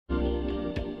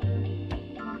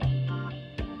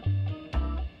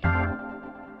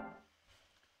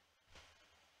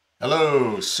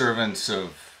Hello, servants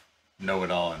of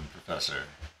Know-It-All and Professor.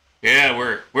 Yeah,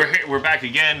 we're back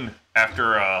again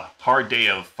after a hard day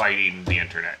of fighting the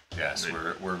internet. Yes,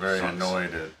 we're very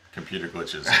annoyed at computer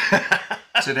glitches.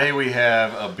 Today we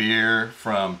have a beer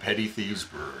from Petty Thieves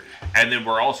Brewery. And then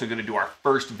we're also going to do our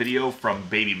first video from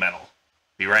Baby Metal.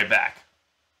 Be right back.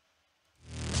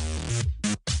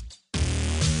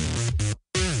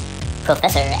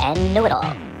 Professor and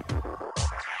Know-It-All.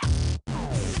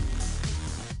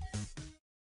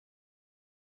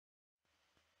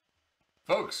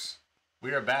 Folks,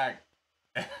 we are back.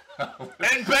 And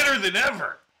better than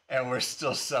ever. And we're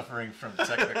still suffering from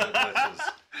technical glitches.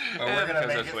 But we're going to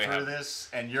make it through this,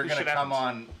 and you're going to come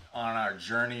on our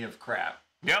journey of crap.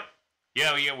 Yep.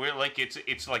 Yeah, we're like,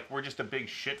 it's like we're just a big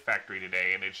shit factory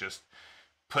today, and it's just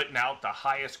putting out the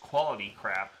highest quality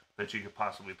crap that you could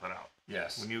possibly put out.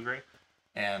 Yes. Wouldn't you agree?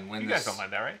 And when you guys don't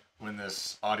mind that, right? When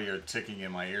this audio ticking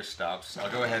in my ear stops,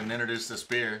 I'll go ahead and introduce this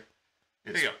beer.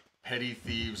 It's there you go. Petty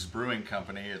Thieves Brewing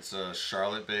Company. It's a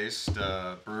Charlotte-based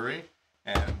brewery,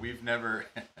 and we've never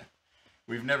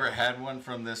had one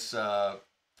from this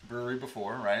brewery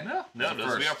before, right? No, this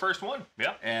will be our first one.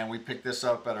 Yeah. And we picked this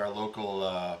up at our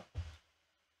local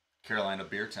Carolina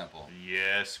Beer Temple.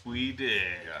 Yes, we did.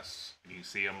 Yes. You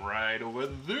see them right over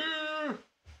there.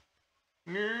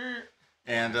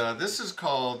 And this is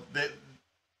called,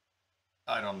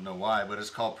 I don't know why, but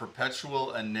it's called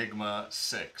Perpetual Enigma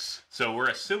 6. So we're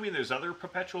assuming there's other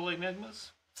Perpetual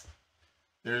Enigmas?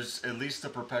 There's at least a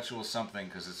Perpetual something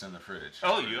because it's in the fridge.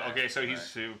 Oh, okay, so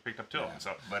he's picked up two of them.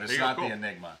 So but it's not the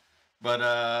Enigma.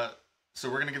 But, so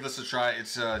we're going to give this a try.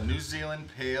 It's a New Zealand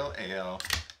Pale Ale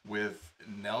with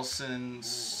Nelson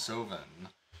Sauvin,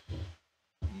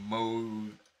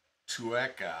 Motueka,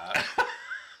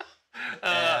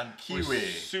 and Kiwi.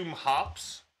 Some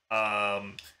hops.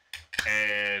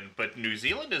 But New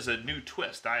Zealand is a new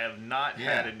twist. I have not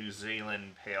had a New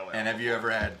Zealand Pale Ale. And have you ever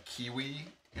had kiwi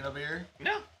in a beer?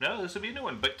 No, this would be a new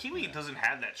one. But kiwi doesn't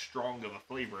have that strong of a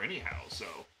flavor anyhow. So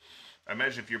I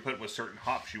imagine if you're putting with certain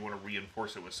hops, you want to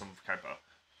reinforce it with some type of.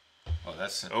 Oh,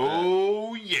 that's.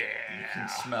 Oh yeah. You can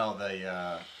smell the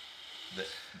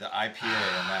IPA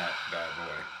in that bad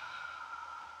boy.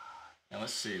 Now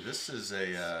let's see. This is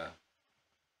a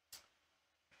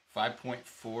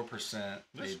 5.4%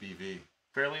 ABV.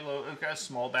 Fairly low. Okay, a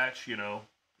small batch,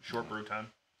 short brew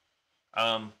time.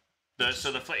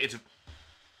 So the flavor, it's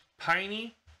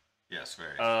piney. Yes,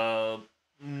 very.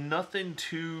 Nothing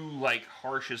too like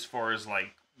harsh as far as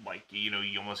like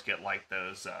you almost get like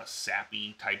those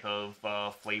sappy type of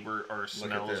flavor or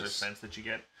smells or scents that you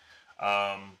get.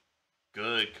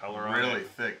 Good color on it. Really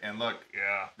thick. And look,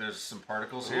 there's some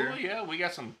particles here. Oh yeah, we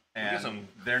got some.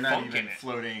 They're not even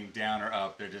floating down or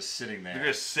up. They're just sitting there. They're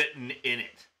just sitting in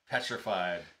it.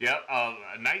 Petrified. Yep. A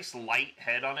nice light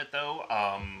head on it though.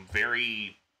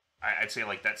 Very. I'd say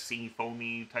like that sea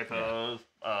foamy type of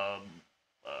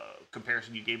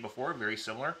comparison you gave before. Very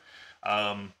similar.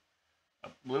 A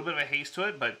little bit of a haze to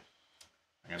it, but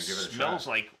I'm gonna give it a smells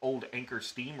try. like old Anchor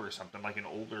Steam or something, like an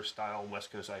older style West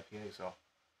Coast IPA. So.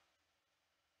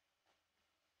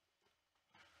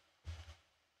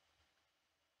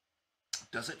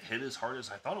 Doesn't hit as hard as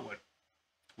I thought it would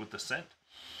with the scent.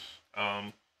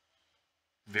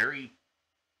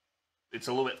 It's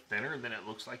a little bit thinner than it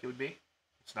looks like it would be.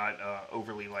 It's not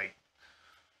overly like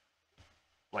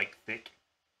thick.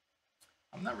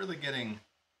 I'm not really getting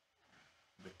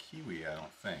the kiwi, I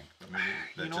don't think. But maybe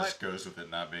that just goes with it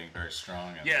not being very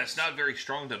strong. Yeah, it's not very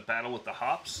strong to battle with the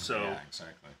hops. So yeah,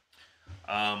 exactly.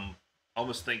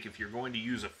 Almost think if you're going to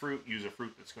use a fruit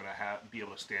that's going to be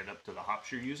able to stand up to the hops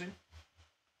you're using.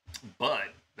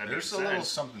 But there's a little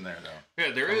something there, though.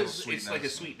 Yeah, there is. It's like a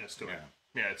sweetness to it.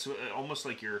 Yeah, it's almost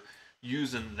like you're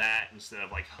using that instead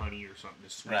of like honey or something to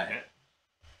sweeten it.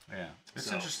 Yeah, it's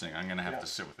interesting. I'm gonna have to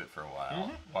sit with it for a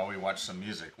while we watch some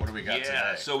music. What do we got today?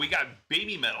 Yeah, so we got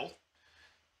Baby Metal.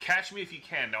 Catch Me If You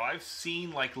Can. Now I've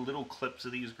seen like little clips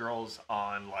of these girls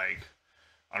on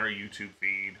our YouTube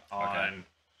feed, on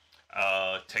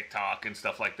TikTok and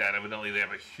stuff like that. Evidently, they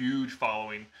have a huge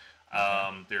following.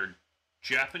 They're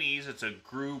Japanese. It's a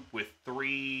group with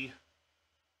 3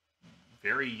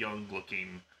 very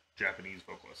young-looking Japanese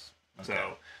vocalists. Okay.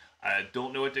 So I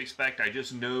don't know what to expect. I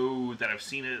just know that I've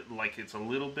seen it. Like it's a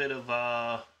little bit of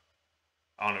I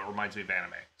don't know. It reminds me of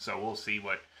anime. So we'll see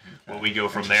what we go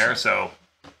from there. So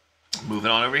moving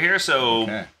on over here. So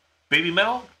Baby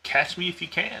Metal, Catch Me If You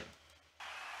Can.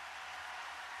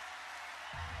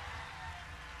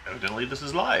 Evidently, this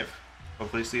is live.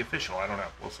 Hopefully, it's the official. I don't know.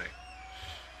 We'll see.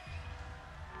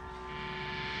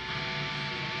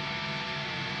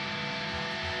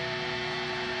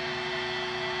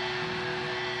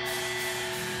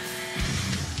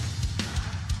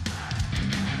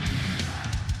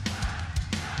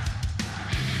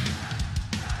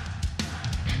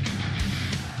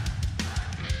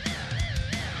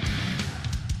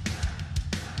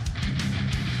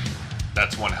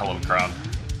 That's one hell of a crowd.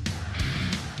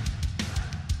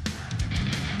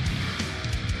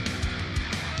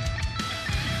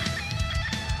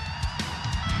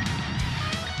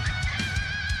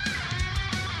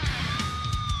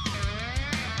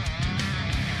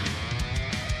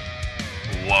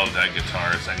 Love that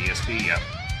guitar. Is that ESP? Yep.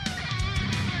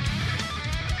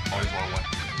 Always wanted one.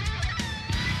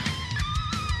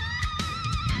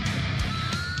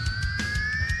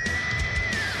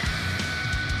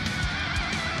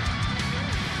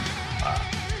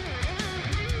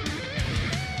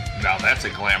 Now that's a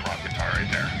glam rock guitar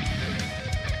right there.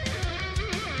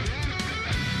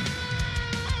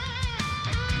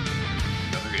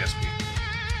 Another ESP.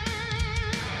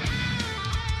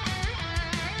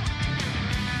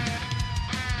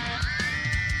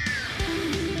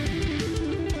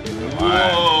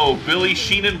 Whoa, Billy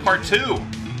Sheenan Part 2.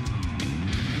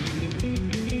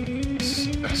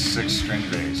 A 6-string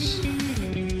bass.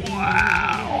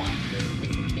 Wow.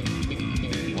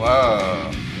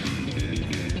 Whoa.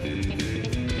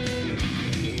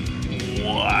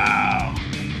 Wow.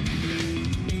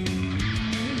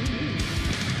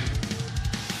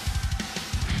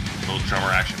 Little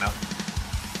drummer action now.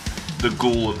 The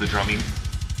ghoul of the drumming.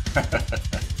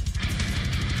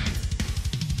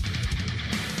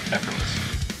 Effortless.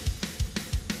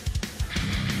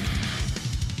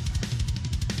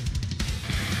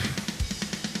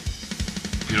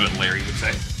 You know what Larry would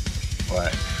say?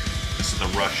 What? This is the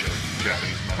rush of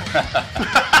Japanese metal.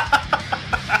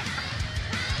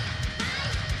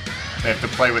 They have to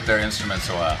play with their instruments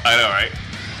a while. I know, right?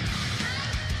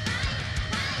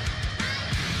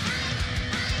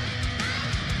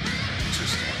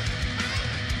 Interesting.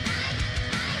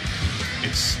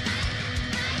 It's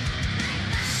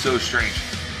so strange.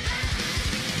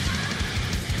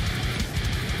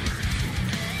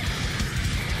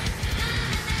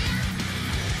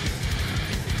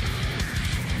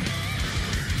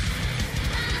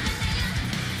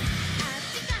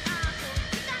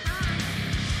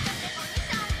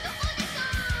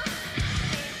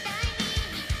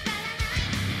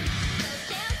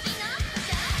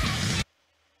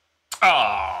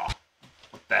 Oh,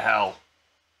 what the hell?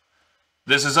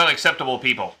 This is unacceptable,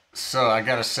 people. So I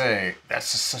gotta say,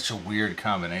 that's just such a weird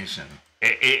combination.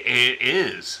 It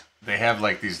is. They have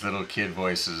like these little kid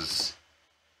voices,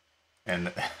 and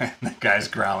the guy's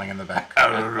growling in the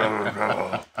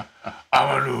background.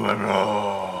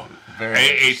 Very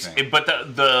interesting. But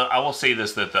the I will say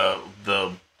this, that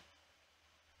the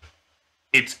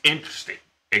it's interesting.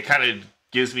 It kind of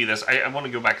gives me this. I want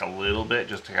to go back a little bit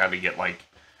just to kind of get like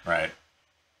Right.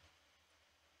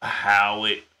 how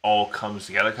it all comes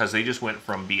together, because they just went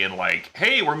from being like,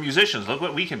 hey, we're musicians, look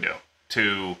what we can do,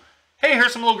 to hey,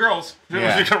 here's some little girls,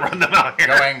 Yeah. we can run them out here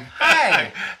Going,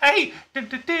 hey! hey,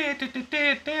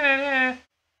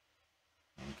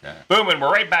 Okay. boom, and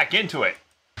we're right back into it.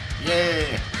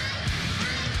 Yay!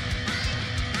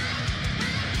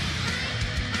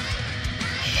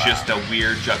 Just a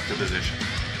weird juxtaposition,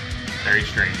 very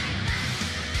strange.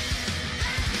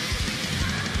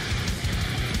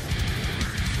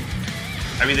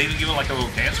 I mean, they even give it like a little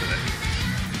dance with it.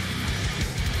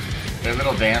 Their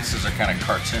little dances are kind of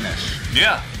cartoonish.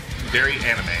 Yeah, very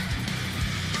anime.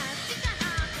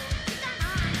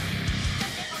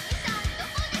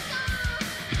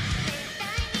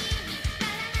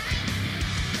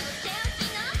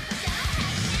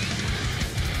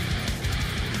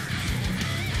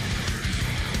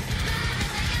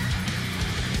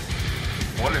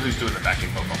 I wonder who's doing the backing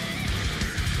vocal.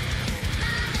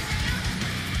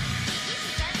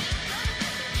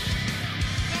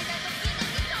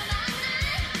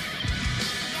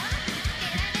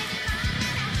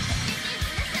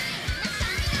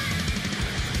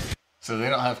 So they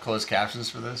don't have closed captions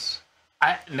for this?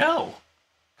 No.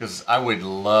 Because I would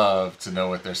love to know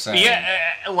what they're saying. Yeah,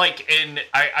 like, and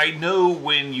I know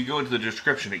when you go into the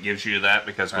description it gives you that,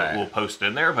 because Right. we'll post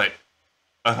in there, but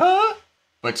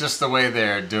But just the way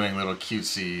they're doing little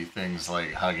cutesy things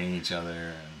like hugging each other.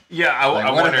 And yeah, I what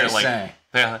wonder, are they like, saying?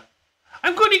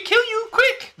 I'm going to kill you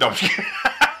quick. No, I'm just kidding.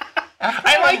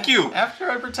 I like you. After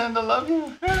I pretend to love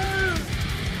you.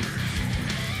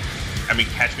 I mean,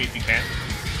 catch me if you can.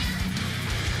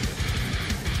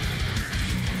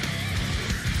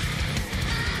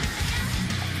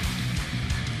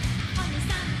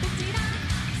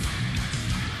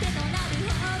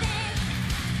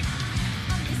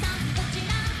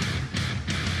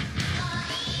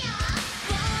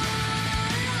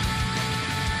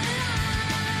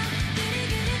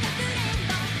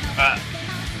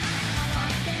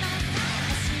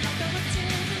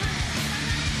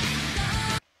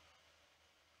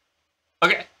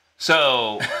 Okay,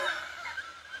 so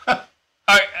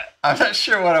I'm not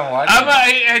sure what I'm watching.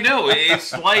 I know.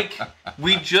 It's like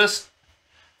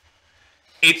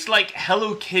it's like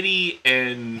Hello Kitty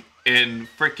and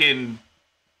frickin'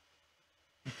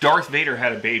 Darth Vader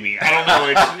had a baby. I don't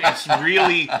know. It's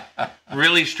really,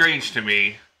 really strange to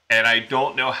me, and I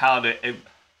don't know how to.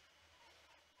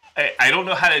 I don't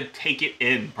know how to take it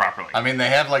in properly. I mean, they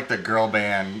have like the girl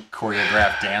band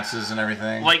choreographed dances and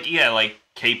everything. Like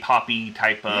K-poppy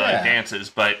type dances,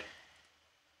 but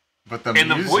the music,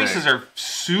 the voices are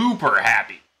super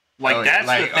happy. Like that's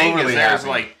the thing is there's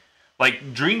happy.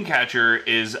 like Dreamcatcher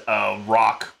is a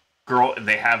rock girl.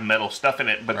 They have metal stuff in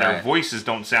it, but their voices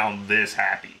don't sound this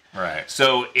happy. Right.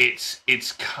 So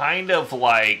it's kind of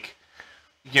like,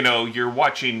 you're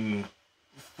watching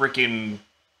freaking.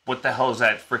 What the hell is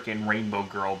that freaking Rainbow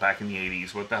Girl back in the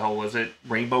 80s? What the hell was it?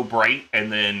 Rainbow Bright,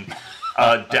 and then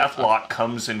Deathlock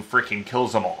comes and freaking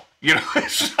kills them all.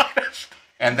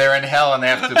 And they're in hell and they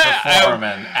have to perform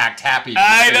and act happy.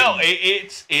 I know.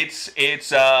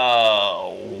 It's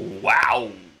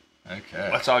wow. Okay.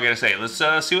 That's all I gotta say. Let's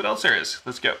see what else there is.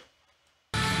 Let's go.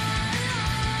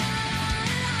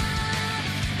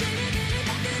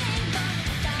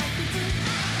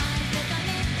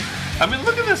 I mean,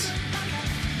 look at this.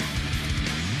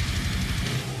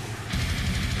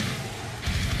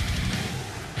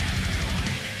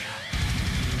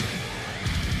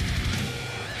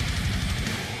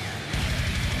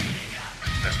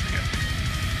 That's pretty good.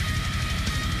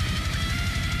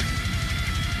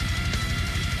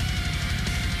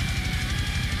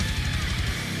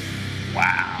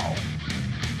 Wow.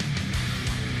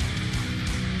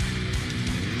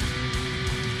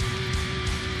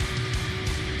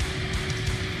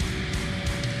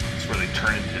 It's where they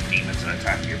turn into demons and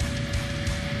attack you.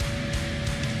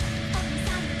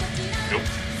 Nope.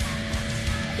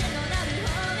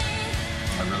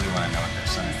 I really want to know what they're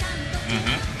saying.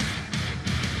 Mm-hmm.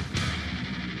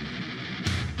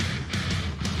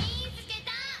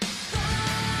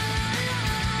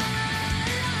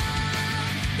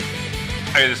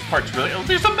 Hey, this part's really... Oh,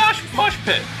 there's a mosh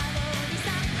pit!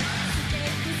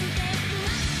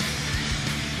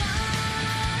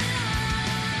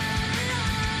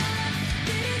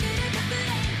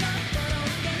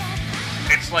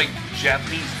 It's like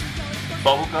Japanese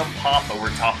bubblegum pop over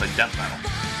top of death metal.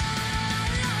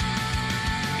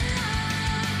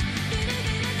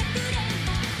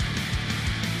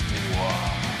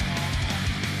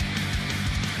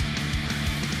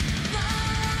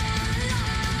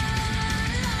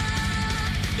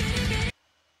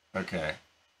 Okay.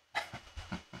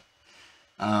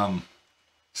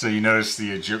 So you notice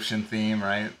the Egyptian theme,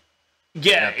 right?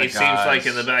 Yeah, it seems like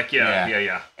in the back.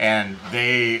 Yeah. And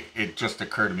it just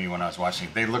occurred to me when I was watching.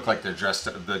 They look like they're dressed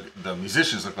up. The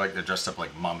musicians look like they're dressed up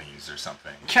like mummies or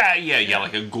something. Yeah,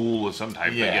 like a ghoul of some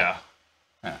type. Yeah.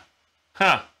 But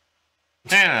Huh.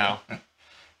 I don't know.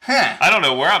 Huh. I don't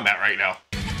know where I'm at right now.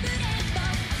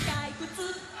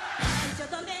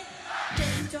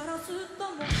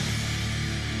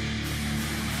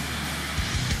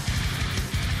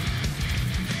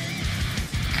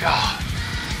 God.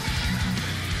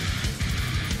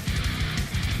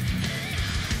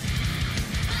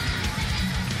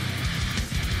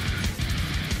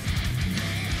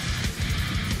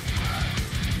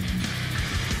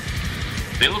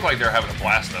 They look like they're having a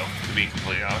blast, though, to be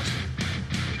completely honest.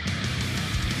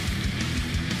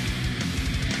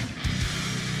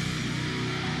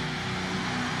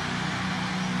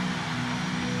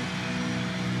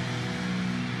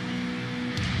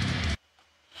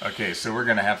 Okay, so we're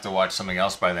gonna have to watch something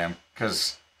else by them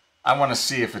because I want to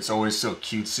see if it's always so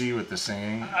cutesy with the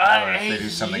singing, or if they do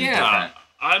something different.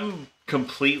 I'm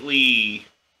completely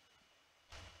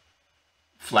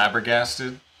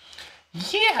Flabbergasted.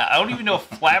 Yeah, I don't even know if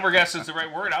flabbergasted is the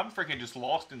right word. I'm freaking just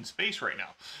lost in space right now.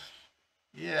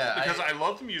 Yeah, because I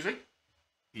love the music.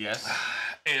 Yes.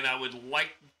 And I would like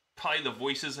probably the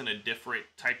voices in a different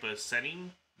type of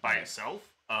setting by itself.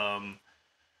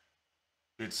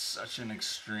 It's such an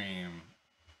extreme.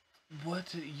 What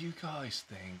do you guys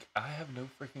think? I have no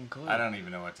freaking clue. I don't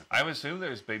even know what to think. I assume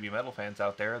there's baby metal fans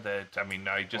out there that, I mean,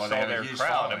 I just saw their crowd.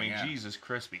 Following, I mean, Jesus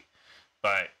crispy.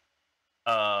 But,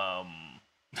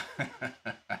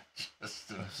 this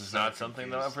is not something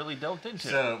that I've really delved into.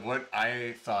 So what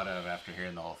I thought of after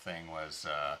hearing the whole thing was,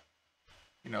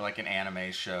 like an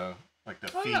anime show, like the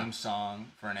theme song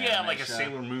for an anime show. Yeah, like a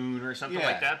Sailor Moon or something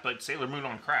like that, but Sailor Moon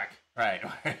on crack. Right.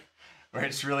 Where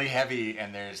it's really heavy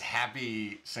and there's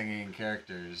happy singing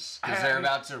characters because they're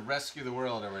about to rescue the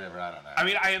world or whatever. I don't know. I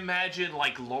mean, I imagine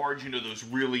like large, those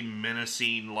really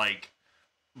menacing, like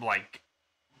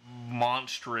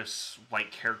monstrous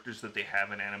like characters that they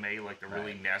have in anime, like the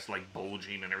really nasty, like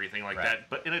bulging and everything like that,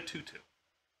 but in a tutu.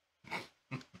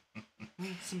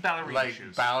 Some ballerina like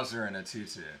shoes. Bowser in a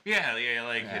tutu. Yeah,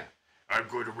 I'm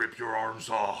going to rip your arms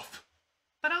off,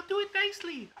 but I'll do it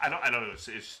nicely. I don't know.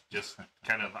 It's just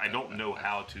kind of I don't know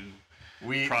how to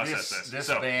process this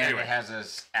So, band anyway. has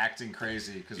us acting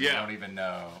crazy because we don't even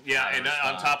know. Yeah, how to and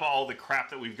respond. on top of all the crap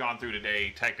that we've gone through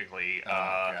today, technically,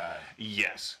 God.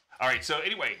 yes. All right, so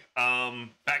anyway,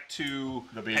 back to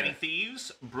The beer. Petty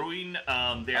Thieves Brewing. Their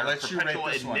I'll let you rate Perpetual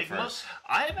this one Enigma. first.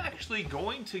 I'm actually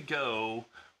going to go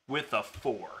with a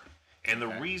 4, and the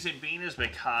reason being is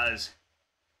because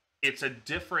it's a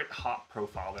different hop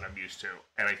profile than I'm used to,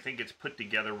 and I think it's put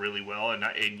together really well. And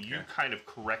you kind of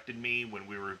corrected me when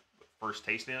we were first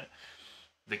tasting it.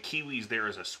 The kiwi's there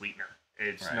as a sweetener.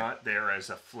 It's not there as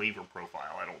a flavor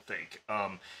profile, I don't think.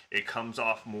 It comes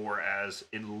off more as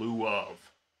in lieu of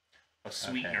a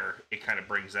sweetener. It kind of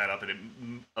brings that up,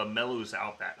 and it mellows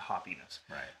out that hoppiness,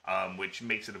 which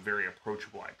makes it a very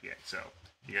approachable IPA. So,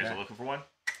 if you guys are looking for one,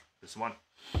 this one.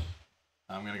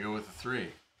 I'm going to go with a 3.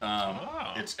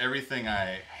 It's everything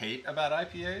I hate about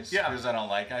IPAs Yeah. because I don't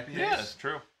like IPAs. Yeah, that's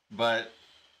true. But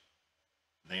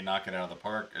they knock it out of the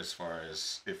park as far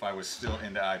as if I was still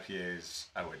into IPAs,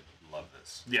 I would love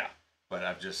this. Yeah. But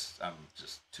I'm just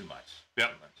too much. Yep.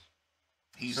 Too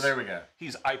much. So there we go.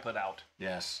 He's IPA'd out.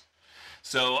 Yes.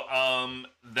 So,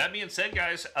 that being said,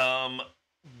 guys,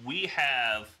 we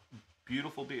have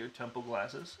beautiful beer temple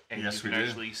glasses, and Yes, you we can do.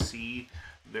 actually see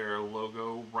their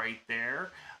logo right there.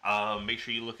 Make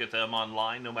sure you look at them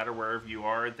online, no matter wherever you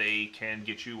are. They can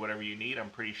get you whatever you need, I'm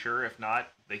pretty sure. If not,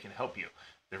 they can help you.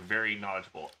 They're very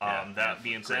knowledgeable. That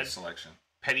being great said, selection.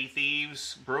 Petty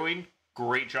Thieves Brewing,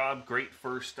 great job. Great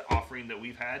first offering that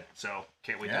we've had. So,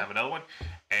 can't wait to have another one.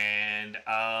 And,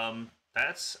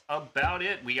 that's about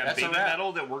it. We got That's a Baby wrap.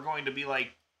 Metal that we're going to be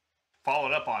like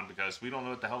followed up on because we don't know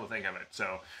what the hell to think of it.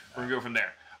 So we're gonna go from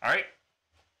there. All right.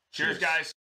 Cheers, guys.